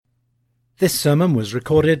This sermon was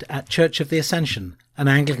recorded at Church of the Ascension, an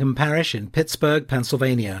Anglican parish in Pittsburgh,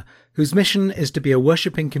 Pennsylvania, whose mission is to be a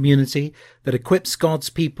worshipping community that equips God's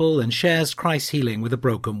people and shares Christ's healing with a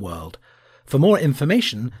broken world. For more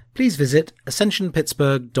information, please visit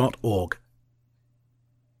ascensionpittsburgh.org.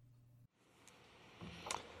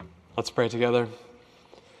 Let's pray together.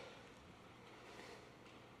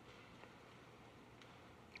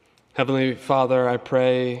 Heavenly Father, I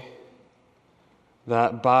pray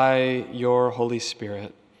that by your Holy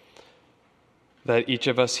Spirit, that each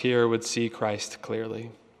of us here would see Christ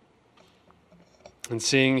clearly. And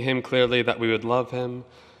seeing him clearly, that we would love him,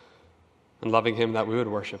 and loving him, that we would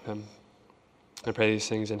worship him. I pray these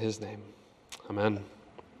things in his name. Amen.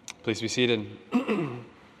 Please be seated.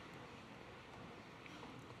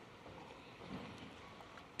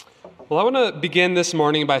 Well, I want to begin this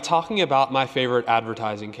morning by talking about my favorite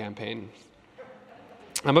advertising campaign.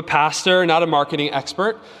 I'm a pastor, not a marketing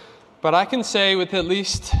expert, but I can say with at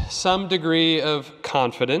least some degree of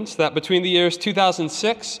confidence that between the years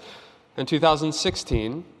 2006 and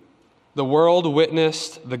 2016, the world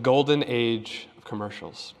witnessed the golden age of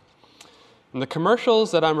commercials. And the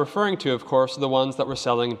commercials that I'm referring to, of course, are the ones that were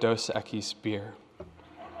selling Dos Equis beer.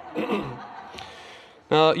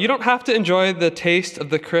 Now, you don't have to enjoy the taste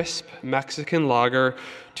of the crisp Mexican lager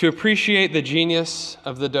to appreciate the genius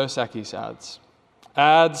of the Dos Equis ads.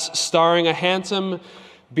 Ads starring a handsome,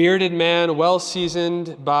 bearded man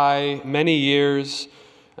well-seasoned by many years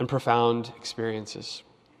and profound experiences.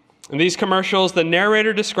 In these commercials, the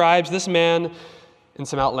narrator describes this man in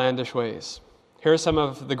some outlandish ways. Here are some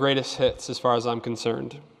of the greatest hits as far as I'm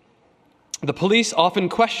concerned. The police often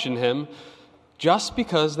question him just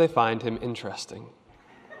because they find him interesting.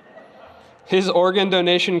 His organ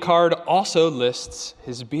donation card also lists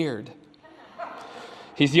his beard.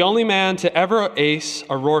 He's the only man to ever ace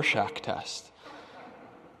a Rorschach test.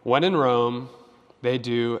 When in Rome, they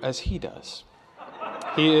do as he does.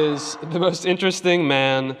 He is the most interesting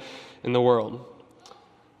man in the world.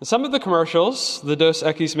 In some of the commercials, the Dos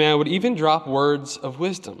Equis man would even drop words of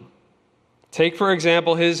wisdom. Take, for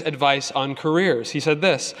example, his advice on careers. He said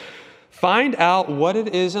this: find out what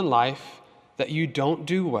it is in life that you don't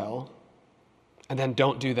do well, and then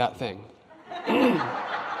don't do that thing.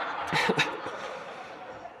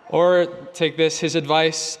 Or take this, his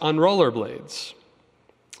advice on rollerblades.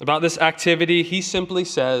 About this activity, he simply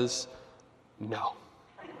says, no.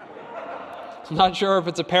 I'm not sure if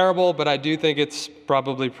it's a parable, but I do think it's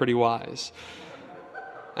probably pretty wise.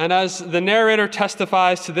 And as the narrator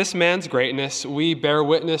testifies to this man's greatness, we bear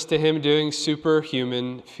witness to him doing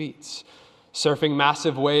superhuman feats. Surfing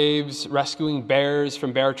massive waves, rescuing bears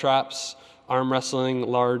from bear traps, arm wrestling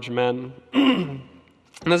large men. And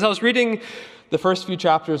as I was reading the first few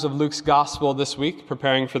chapters of Luke's gospel this week,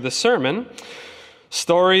 preparing for this sermon,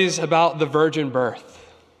 stories about the virgin birth,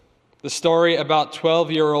 the story about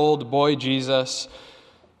 12-year-old boy Jesus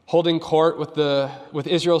holding court with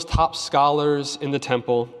Israel's top scholars in the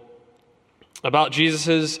temple, about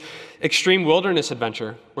Jesus' extreme wilderness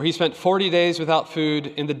adventure, where he spent 40 days without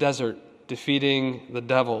food in the desert, defeating the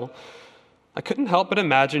devil. I couldn't help but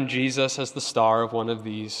imagine Jesus as the star of one of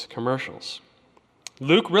these commercials.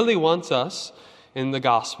 Luke really wants us in the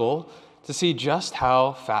gospel to see just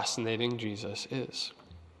how fascinating Jesus is.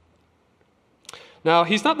 Now,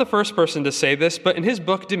 he's not the first person to say this, but in his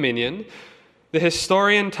book Dominion, the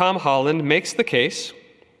historian Tom Holland makes the case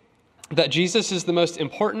that Jesus is the most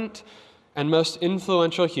important and most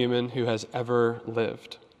influential human who has ever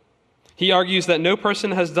lived. He argues that no person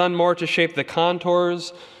has done more to shape the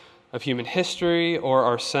contours of human history or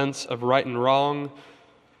our sense of right and wrong.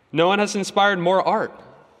 No one has inspired more art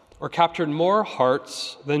or captured more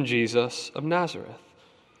hearts than Jesus of Nazareth.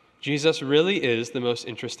 Jesus really is the most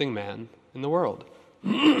interesting man in the world.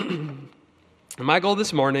 And my goal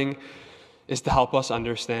this morning is to help us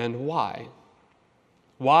understand why.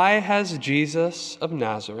 Why has Jesus of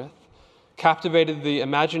Nazareth captivated the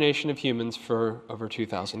imagination of humans for over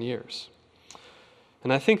 2,000 years?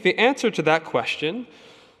 And I think the answer to that question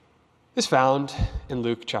is found in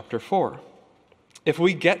Luke chapter 4. If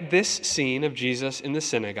we get this scene of Jesus in the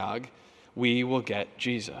synagogue, we will get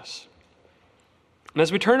Jesus. And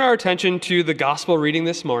as we turn our attention to the gospel reading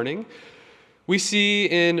this morning, we see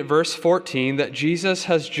in verse 14 that Jesus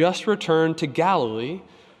has just returned to Galilee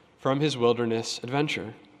from his wilderness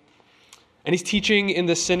adventure. And he's teaching in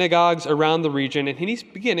the synagogues around the region, and he's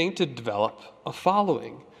beginning to develop a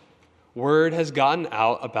following. Word has gotten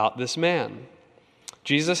out about this man.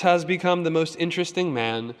 Jesus has become the most interesting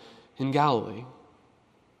man in Galilee.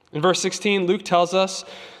 In verse 16, Luke tells us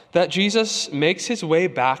that Jesus makes his way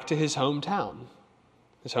back to his hometown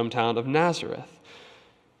of Nazareth.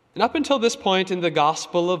 And up until this point in the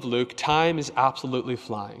Gospel of Luke, time is absolutely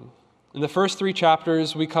flying. In the first 3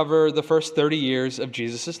 chapters, we cover the first 30 years of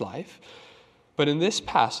Jesus' life. But in this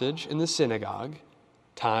passage, in the synagogue,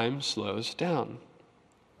 time slows down.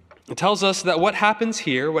 It tells us that what happens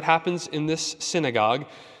here, what happens in this synagogue,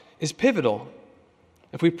 is pivotal.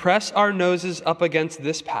 If we press our noses up against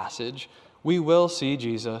this passage, we will see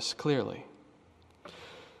Jesus clearly.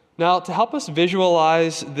 Now, to help us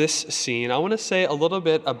visualize this scene, I want to say a little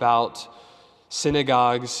bit about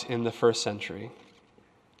synagogues in the first century.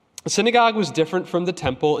 A synagogue was different from the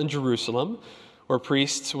temple in Jerusalem, where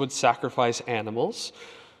priests would sacrifice animals.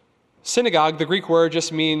 Synagogue, the Greek word,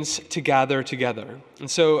 just means to gather together.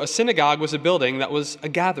 And so a synagogue was a building that was a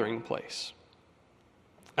gathering place.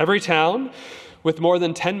 Every town with more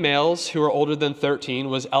than 10 males who were older than 13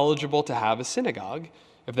 was eligible to have a synagogue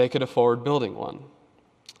if they could afford building one.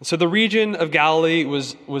 So the region of Galilee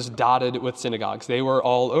was dotted with synagogues. They were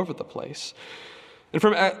all over the place. And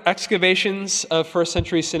from excavations of first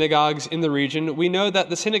century synagogues in the region, we know that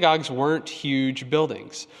the synagogues weren't huge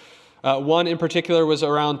buildings. One in particular was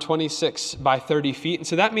around 26 by 30 feet. And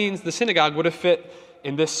so that means the synagogue would have fit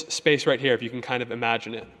in this space right here, if you can kind of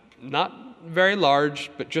imagine it. Not very large,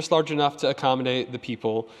 but just large enough to accommodate the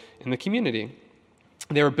people in the community.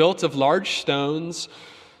 They were built of large stones,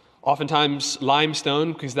 oftentimes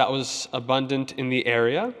limestone, because that was abundant in the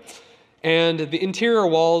area. And the interior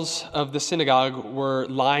walls of the synagogue were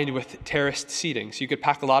lined with terraced seating. So you could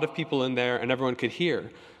pack a lot of people in there and everyone could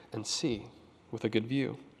hear and see with a good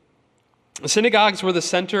view. The synagogues were the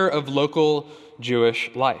center of local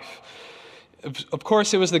Jewish life. Of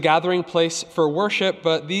course, it was the gathering place for worship,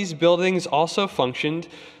 but these buildings also functioned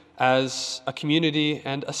as a community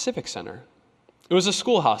and a civic center. It was a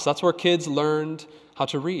schoolhouse. That's where kids learned how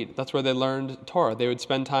to read. That's where they learned Torah. They would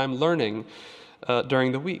spend time learning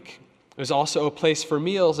during the week. It was also a place for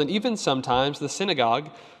meals, and even sometimes the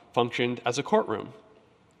synagogue functioned as a courtroom.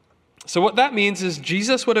 So what that means is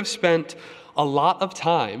Jesus would have spent a lot of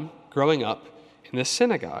time growing up in this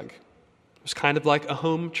synagogue. It was kind of like a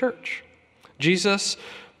home church. Jesus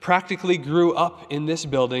practically grew up in this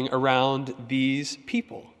building around these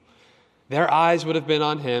people. Their eyes would have been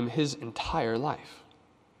on him his entire life.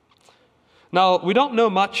 Now, we don't know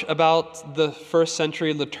much about the first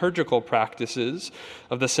century liturgical practices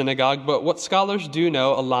of the synagogue, but what scholars do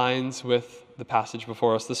know aligns with the passage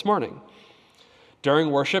before us this morning.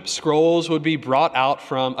 During worship, scrolls would be brought out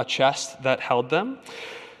from a chest that held them.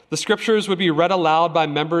 The scriptures would be read aloud by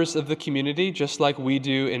members of the community, just like we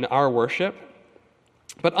do in our worship.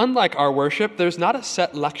 But unlike our worship, there's not a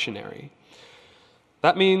set lectionary.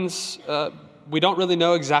 That means we don't really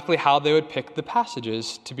know exactly how they would pick the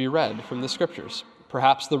passages to be read from the scriptures.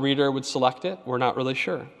 Perhaps the reader would select it. We're not really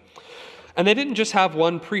sure. And they didn't just have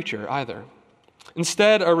one preacher either.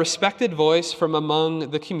 Instead, a respected voice from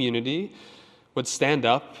among the community would stand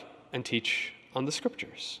up and teach on the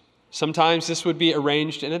scriptures. Sometimes this would be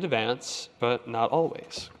arranged in advance, but not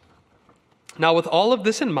always. Now, with all of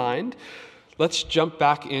this in mind, let's jump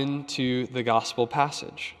back into the gospel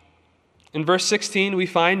passage. In verse 16, we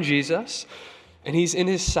find Jesus, and he's in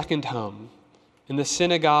his second home, in the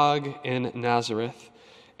synagogue in Nazareth,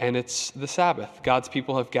 and it's the Sabbath. God's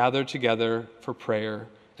people have gathered together for prayer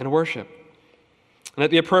and worship. And at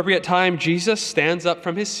the appropriate time, Jesus stands up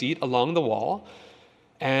from his seat along the wall,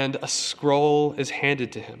 and a scroll is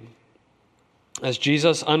handed to him. As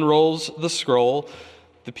Jesus unrolls the scroll,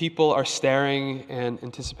 the people are staring in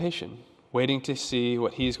anticipation, waiting to see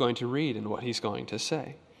what he's going to read and what he's going to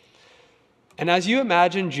say. And as you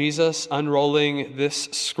imagine Jesus unrolling this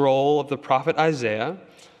scroll of the prophet Isaiah,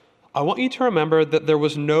 I want you to remember that there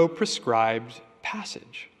was no prescribed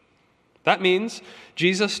passage. That means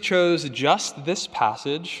Jesus chose just this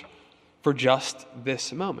passage for just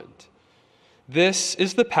this moment. This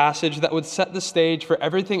is the passage that would set the stage for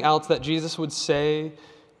everything else that Jesus would say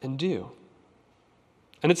and do.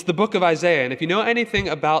 And it's the book of Isaiah. And if you know anything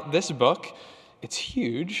about this book, it's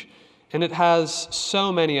huge, and it has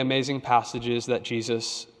so many amazing passages that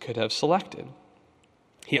Jesus could have selected.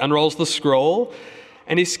 He unrolls the scroll,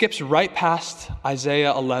 and he skips right past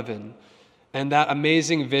Isaiah 11 and that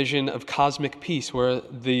amazing vision of cosmic peace where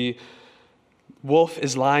the wolf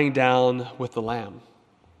is lying down with the lamb.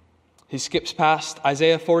 He skips past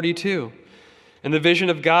Isaiah 42 and the vision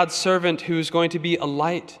of God's servant who is going to be a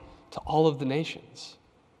light to all of the nations.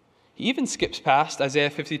 He even skips past Isaiah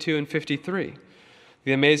 52 and 53,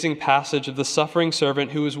 the amazing passage of the suffering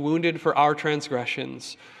servant who was wounded for our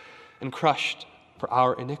transgressions and crushed for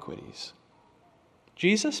our iniquities.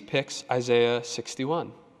 Jesus picks Isaiah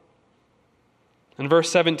 61. In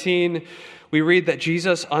verse 17, we read that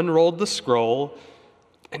Jesus unrolled the scroll,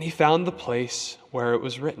 and he found the place where it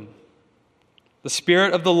was written, "The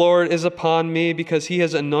Spirit of the Lord is upon me because he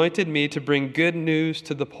has anointed me to bring good news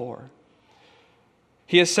to the poor.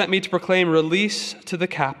 He has sent me to proclaim release to the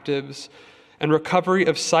captives and recovery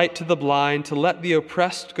of sight to the blind, to let the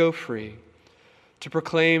oppressed go free, to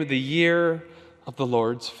proclaim the year of the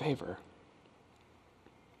Lord's favor."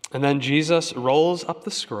 And then Jesus rolls up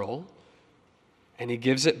the scroll and he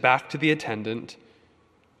gives it back to the attendant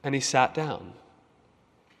and he sat down.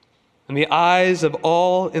 And the eyes of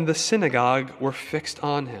all in the synagogue were fixed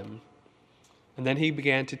on him. And then he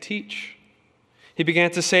began to teach. He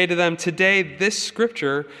began to say to them, "Today this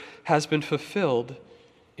scripture has been fulfilled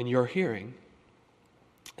in your hearing."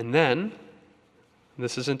 And then,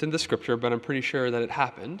 this isn't in the scripture, but I'm pretty sure that it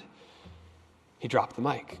happened, he dropped the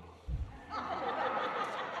mic.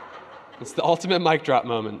 It's the ultimate mic drop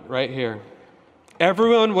moment right here.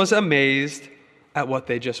 Everyone was amazed at what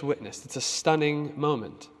they just witnessed. It's a stunning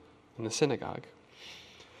moment in the synagogue.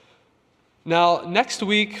 Now, next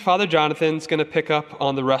week, Father Jonathan's going to pick up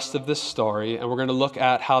on the rest of this story, and we're going to look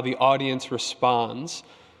at how the audience responds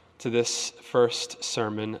to this first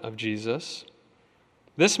sermon of Jesus.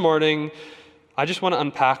 This morning, I just want to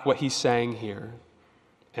unpack what he's saying here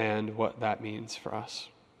and what that means for us.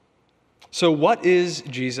 So what is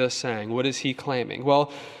Jesus saying? What is he claiming?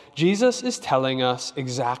 Well, Jesus is telling us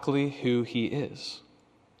exactly who he is.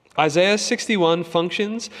 Isaiah 61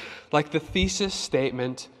 functions like the thesis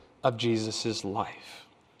statement of Jesus' life.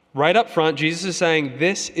 Right up front, Jesus is saying,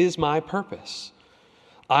 "This is my purpose.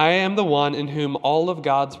 I am the one in whom all of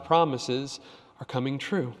God's promises are coming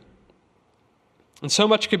true." And so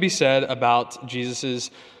much could be said about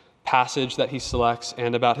Jesus' passage that he selects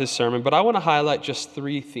and about his sermon, but I want to highlight just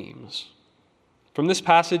three themes. From this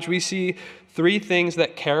passage, we see three things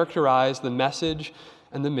that characterize the message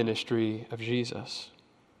and the ministry of Jesus.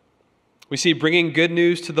 We see bringing good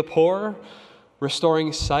news to the poor,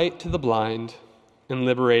 restoring sight to the blind, and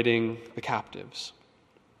liberating the captives.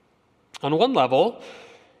 On one level,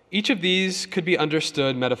 each of these could be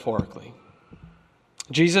understood metaphorically.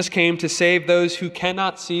 Jesus came to save those who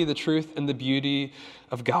cannot see the truth and the beauty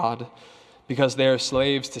of God because they are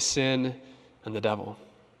slaves to sin and the devil.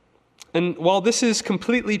 And while this is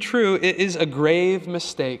completely true, it is a grave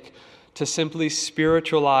mistake to simply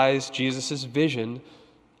spiritualize Jesus' vision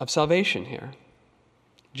of salvation here.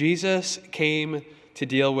 Jesus came to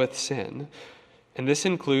deal with sin, and this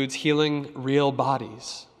includes healing real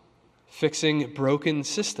bodies, fixing broken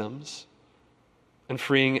systems, and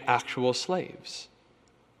freeing actual slaves.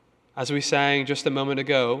 As we sang just a moment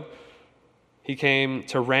ago, he came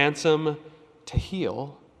to ransom, to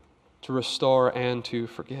heal, to restore, and to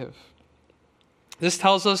forgive. This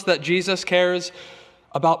tells us that Jesus cares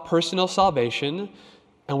about personal salvation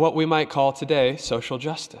and what we might call today social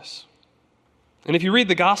justice. And if you read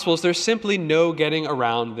the Gospels, there's simply no getting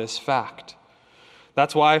around this fact.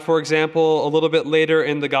 That's why, for example, a little bit later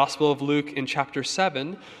in the Gospel of Luke in chapter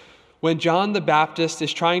 7, when John the Baptist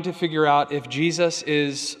is trying to figure out if Jesus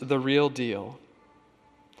is the real deal,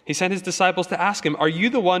 he sent his disciples to ask him, "Are you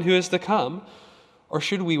the one who is to come, or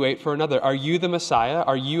should we wait for another? Are you the Messiah?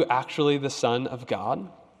 Are you actually the Son of God?"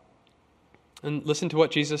 And listen to what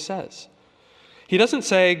Jesus says. He doesn't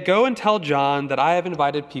say, "Go and tell John that I have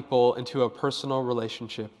invited people into a personal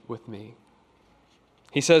relationship with me."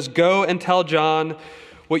 He says, "Go and tell John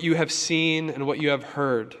what you have seen and what you have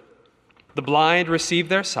heard. The blind receive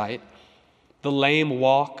their sight, the lame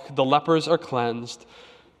walk, the lepers are cleansed,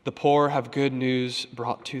 the poor have good news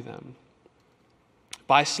brought to them."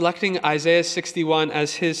 By selecting Isaiah 61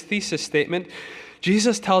 as his thesis statement,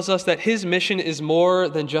 Jesus tells us that his mission is more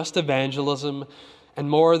than just evangelism and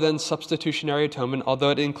more than substitutionary atonement,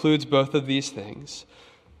 although it includes both of these things.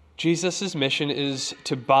 Jesus' mission is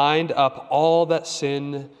to bind up all that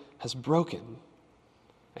sin has broken.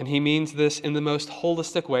 And he means this in the most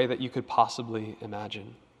holistic way that you could possibly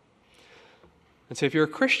imagine. And so if you're a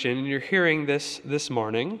Christian and you're hearing this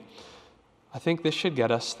morning, I think this should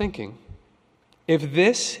get us thinking. If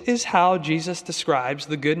this is how Jesus describes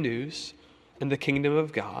the good news and the kingdom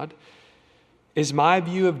of God, is my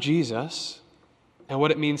view of Jesus and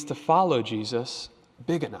what it means to follow Jesus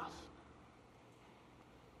big enough?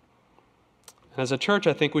 And as a church,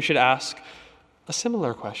 I think we should ask a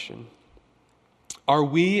similar question. Are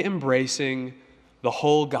we embracing the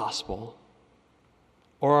whole gospel,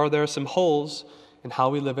 or are there some holes in how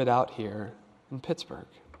we live it out here in Pittsburgh?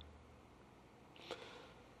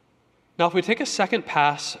 Now, if we take a second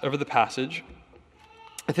pass over the passage,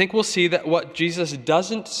 I think we'll see that what Jesus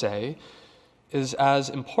doesn't say is as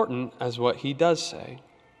important as what he does say.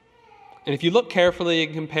 And if you look carefully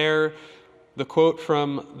and compare the quote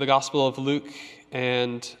from the Gospel of Luke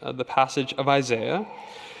and the passage of Isaiah,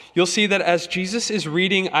 you'll see that as Jesus is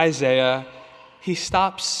reading Isaiah, he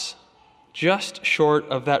stops just short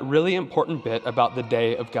of that really important bit about the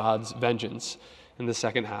day of God's vengeance in the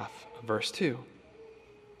second half of verse 2.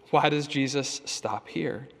 Why does Jesus stop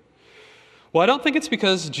here? Well, I don't think it's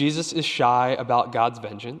because Jesus is shy about God's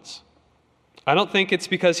vengeance. I don't think it's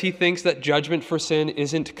because he thinks that judgment for sin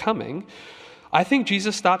isn't coming. I think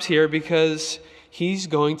Jesus stops here because he's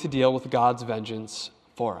going to deal with God's vengeance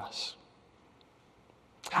for us.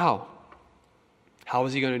 How? How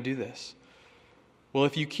is he going to do this? Well,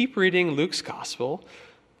 if you keep reading Luke's gospel,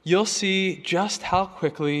 you'll see just how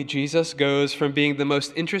quickly Jesus goes from being the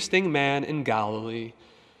most interesting man in Galilee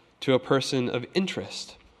to a person of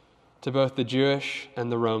interest to both the Jewish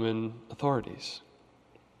and the Roman authorities.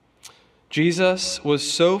 Jesus was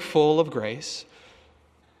so full of grace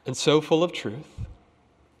and so full of truth.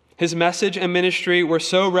 His message and ministry were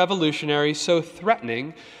so revolutionary, so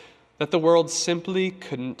threatening, that the world simply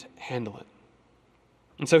couldn't handle it.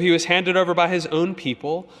 And so he was handed over by his own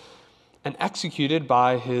people and executed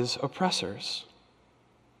by his oppressors.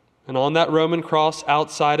 And on that Roman cross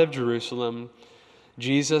outside of Jerusalem,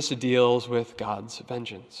 Jesus deals with God's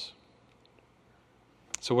vengeance.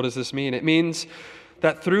 So what does this mean? It means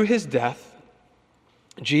that through his death,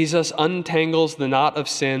 Jesus untangles the knot of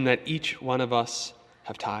sin that each one of us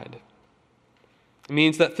have tied. It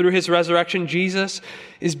means that through his resurrection, Jesus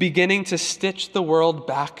is beginning to stitch the world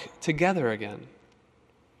back together again.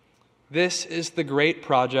 This is the great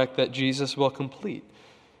project that Jesus will complete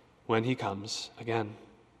when he comes again.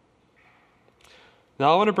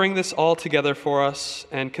 Now I want to bring this all together for us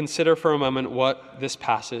and consider for a moment what this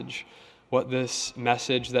passage, what this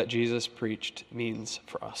message that Jesus preached means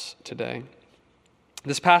for us today.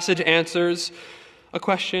 This passage answers a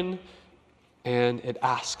question and it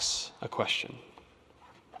asks a question.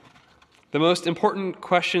 The most important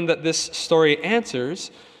question that this story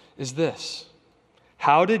answers is this: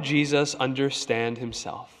 how did Jesus understand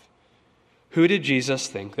himself? Who did Jesus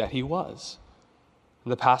think that he was?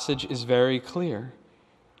 And the passage is very clear.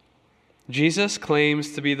 Jesus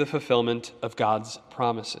claims to be the fulfillment of God's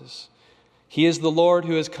promises. He is the Lord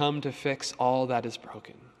who has come to fix all that is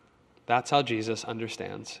broken. That's how Jesus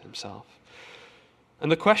understands himself.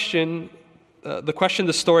 And the question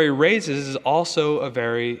the story raises is also a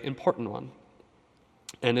very important one.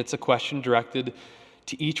 And it's a question directed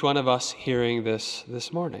to each one of us hearing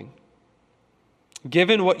this morning.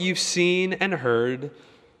 Given what you've seen and heard,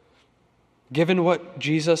 given what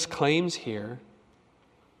Jesus claims here,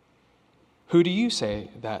 who do you say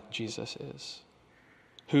that Jesus is?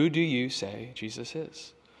 Who do you say Jesus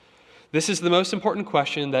is? This is the most important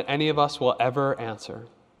question that any of us will ever answer.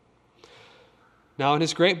 Now, in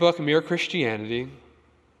his great book, Mere Christianity,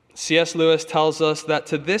 C.S. Lewis tells us that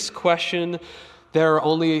to this question, there are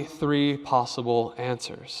only three possible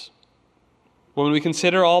answers. When we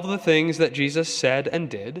consider all of the things that Jesus said and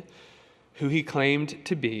did, who he claimed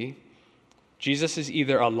to be, Jesus is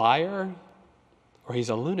either a liar, or he's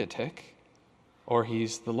a lunatic, or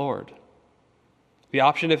he's the Lord. The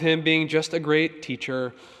option of him being just a great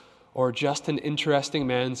teacher or just an interesting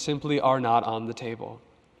man simply are not on the table.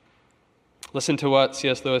 Listen to what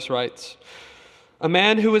C.S. Lewis writes. A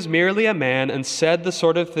man who was merely a man and said the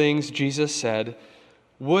sort of things Jesus said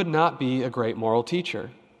would not be a great moral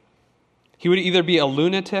teacher. He would either be a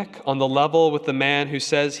lunatic on the level with the man who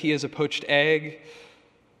says he is a poached egg,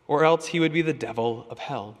 or else he would be the devil of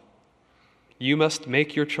hell. You must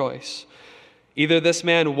make your choice. Either this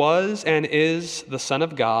man was and is the Son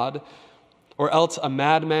of God, or else a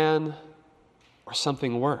madman, or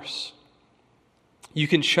something worse. You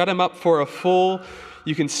can shut him up for a fool,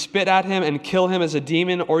 you can spit at him and kill him as a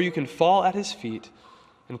demon, or you can fall at his feet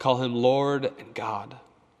and call him Lord and God.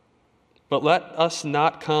 But let us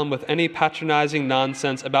not come with any patronizing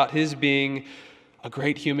nonsense about his being a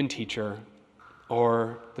great human teacher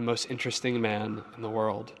or the most interesting man in the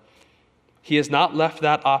world. He has not left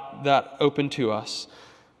that open to us.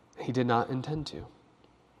 He did not intend to.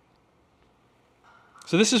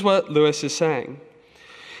 So this is what Lewis is saying.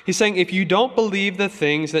 He's saying if you don't believe the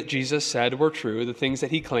things that Jesus said were true, the things that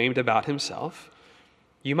he claimed about himself,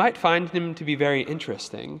 you might find him to be very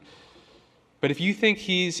interesting. But if you think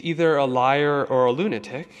he's either a liar or a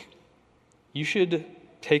lunatic, you should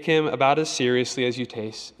take him about as seriously as you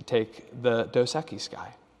take the Dos Equis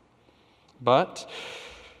guy. But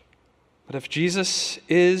if Jesus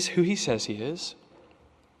is who he says he is,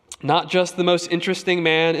 not just the most interesting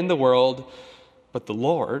man in the world, but the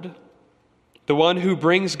Lord, the one who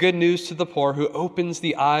brings good news to the poor, who opens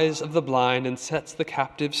the eyes of the blind and sets the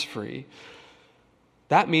captives free,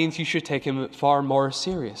 that means you should take him far more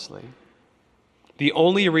seriously. the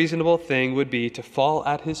only reasonable thing would be to fall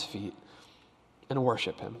at his feet and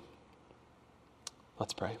worship him.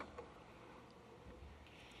 Let's pray.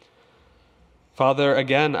 Father,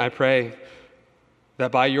 again, I pray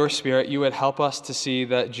that by your Spirit you would help us to see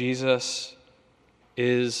that Jesus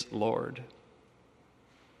is Lord.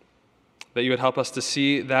 That you would help us to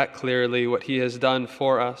see that clearly, what he has done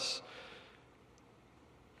for us.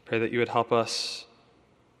 Pray that you would help us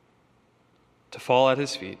to fall at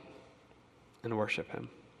his feet and worship him.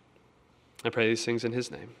 I pray these things in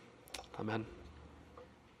his name. Amen.